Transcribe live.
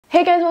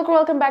Hey guys,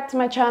 welcome back to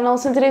my channel.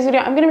 So in today's video,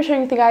 I'm going to be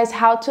showing you guys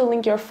how to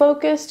link your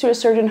focus to a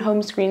certain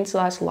home screen /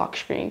 lock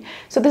screen.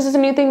 So this is a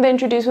new thing they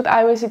introduced with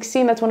iOS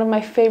 16. That's one of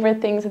my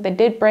favorite things that they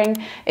did bring,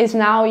 is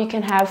now you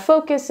can have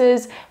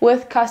focuses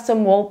with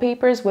custom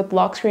wallpapers with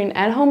lock screen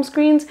and home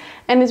screens,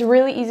 and it's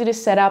really easy to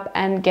set up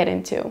and get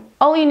into.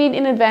 All you need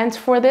in advance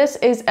for this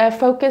is a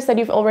focus that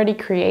you've already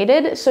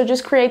created. So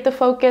just create the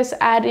focus,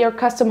 add your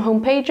custom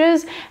home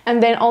pages,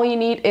 and then all you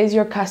need is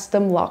your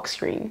custom lock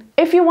screen.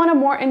 If you want a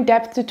more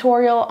in-depth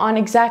tutorial on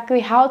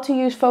exactly how to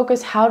use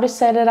focus, how to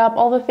set it up,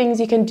 all the things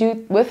you can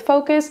do with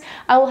focus,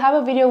 I will have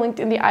a video linked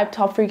in the up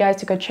top for you guys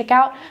to go check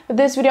out. But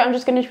this video, I'm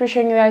just going to be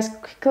showing you guys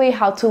quickly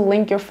how to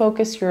link your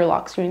focus to your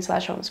lock screen /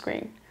 home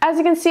screen. As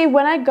you can see,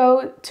 when I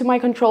go to my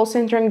control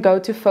center and go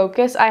to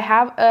focus, I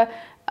have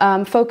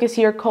a focus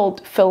here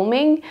called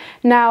filming.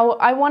 Now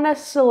I want to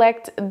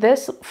select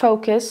this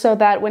focus so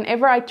that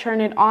whenever I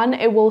turn it on,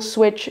 it will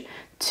switch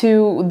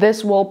to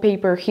this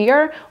wallpaper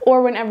here,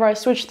 or whenever I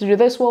switch to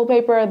this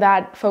wallpaper,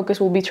 that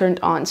focus will be turned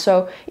on.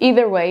 So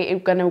either way,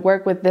 it's gonna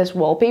work with this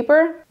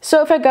wallpaper.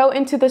 So if I go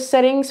into the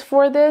settings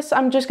for this,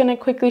 I'm just gonna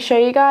quickly show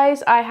you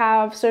guys. I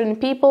have certain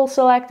people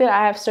selected,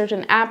 I have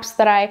certain apps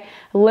that I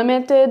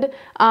limited,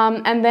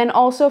 and then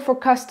also for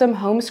custom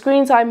home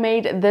screens, I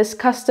made this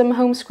custom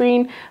home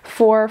screen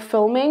for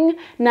filming.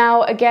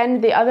 Now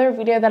again, the other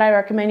video that I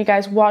recommend you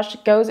guys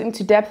watch goes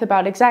into depth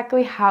about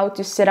exactly how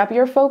to set up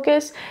your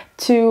focus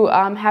to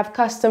have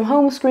custom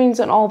home screens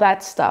and all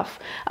that stuff.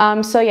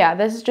 So yeah,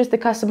 this is just the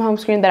custom home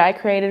screen that I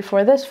created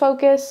for this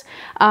focus,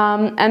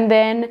 and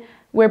then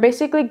we're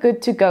basically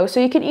good to go. So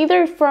you can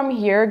either from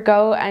here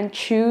go and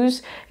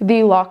choose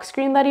the lock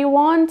screen that you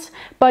want,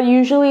 but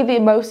usually the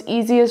most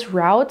easiest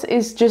route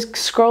is just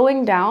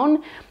scrolling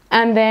down,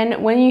 and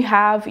then when you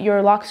have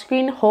your lock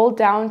screen, hold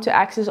down to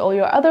access all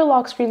your other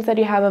lock screens that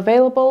you have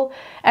available,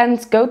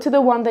 and go to the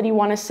one that you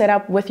want to set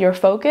up with your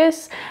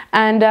focus,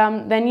 and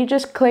then you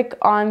just click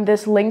on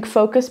this link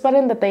focus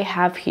button that they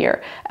have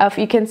here. If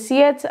you can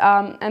see it,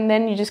 and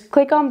then you just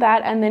click on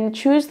that and then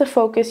choose the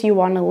focus you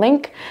want to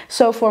link.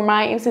 So for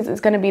my instance,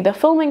 it's going to be the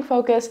filming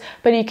focus,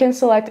 but you can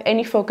select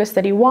any focus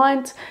that you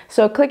want.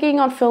 So clicking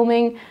on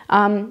filming,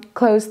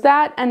 close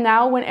that, and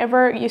now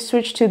whenever you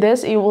switch to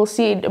this, you will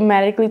see it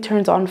automatically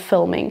turns on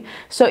filming.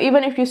 So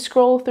even if you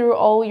scroll through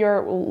all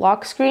your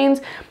lock screens,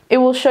 it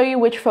will show you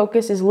which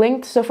focus is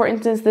linked. So for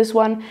instance, this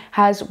one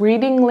has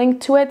reading linked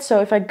to it.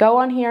 So if I go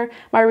on here,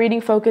 my reading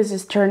focus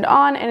is turned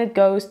on and it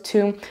goes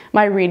to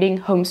my reading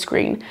home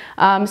screen.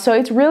 So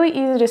it's really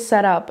easy to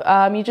set up.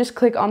 You just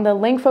click on the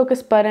link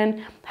focus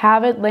button,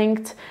 have it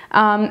linked,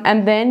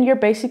 and then you're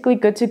basically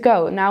good to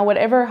go. Now,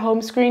 whatever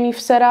home screen you've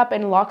set up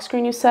and lock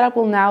screen you've set up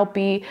will now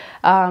be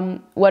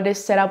what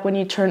is set up when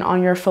you turn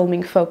on your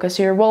filming focus.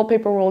 So your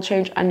wallpaper will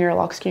change and your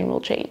lock screen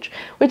will change,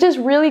 which is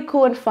really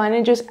cool and fun.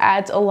 It just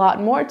adds a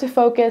lot more to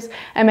focus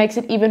and makes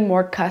it even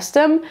more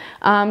custom.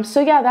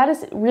 So yeah, that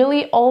is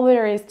really all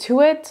there is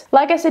to it.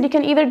 Like I said, you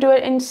can either do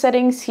it in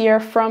settings here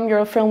from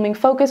your filming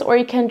focus, or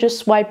you can just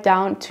swipe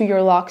down to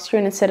your lock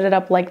screen and set it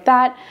up like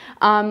that.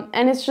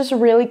 And it's just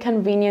really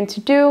convenient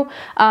to do.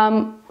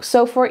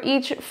 So for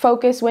each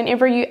focus,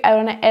 whenever you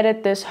want to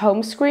edit this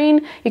home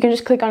screen, you can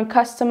just click on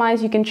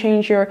customize. You can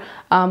change your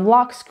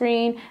lock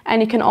screen,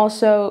 and you can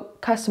also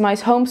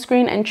customize home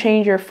screen and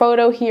change your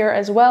photo here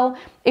as well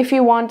if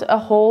you want a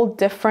whole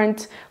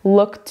different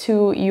look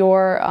to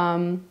your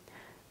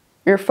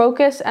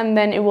focus, and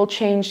then it will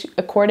change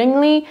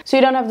accordingly. So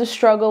you don't have to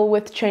struggle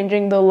with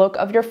changing the look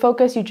of your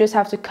focus. You just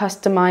have to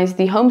customize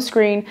the home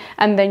screen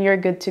and then you're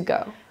good to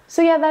go.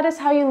 So yeah, that is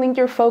how you link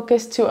your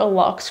focus to a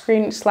lock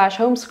screen /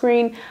 home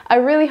screen. I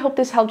really hope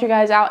this helped you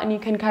guys out and you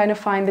can kind of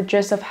find the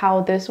gist of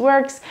how this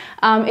works.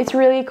 It's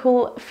really a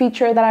cool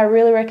feature that I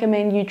really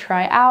recommend you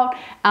try out.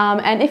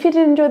 And if you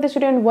did enjoy this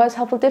video and was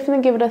helpful,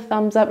 definitely give it a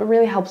thumbs up. It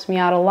really helps me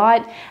out a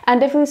lot. And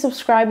definitely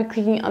subscribe by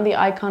clicking on the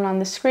icon on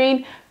the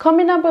screen.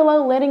 Comment down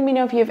below letting me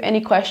know if you have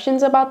any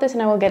questions about this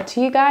and I will get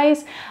to you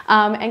guys.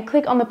 And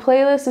click on the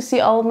playlist to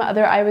see all of my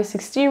other iOS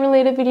 16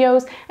 related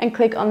videos, and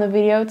click on the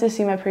video to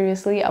see my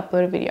previously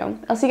uploaded video.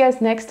 I'll see you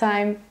guys next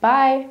time.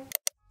 Bye!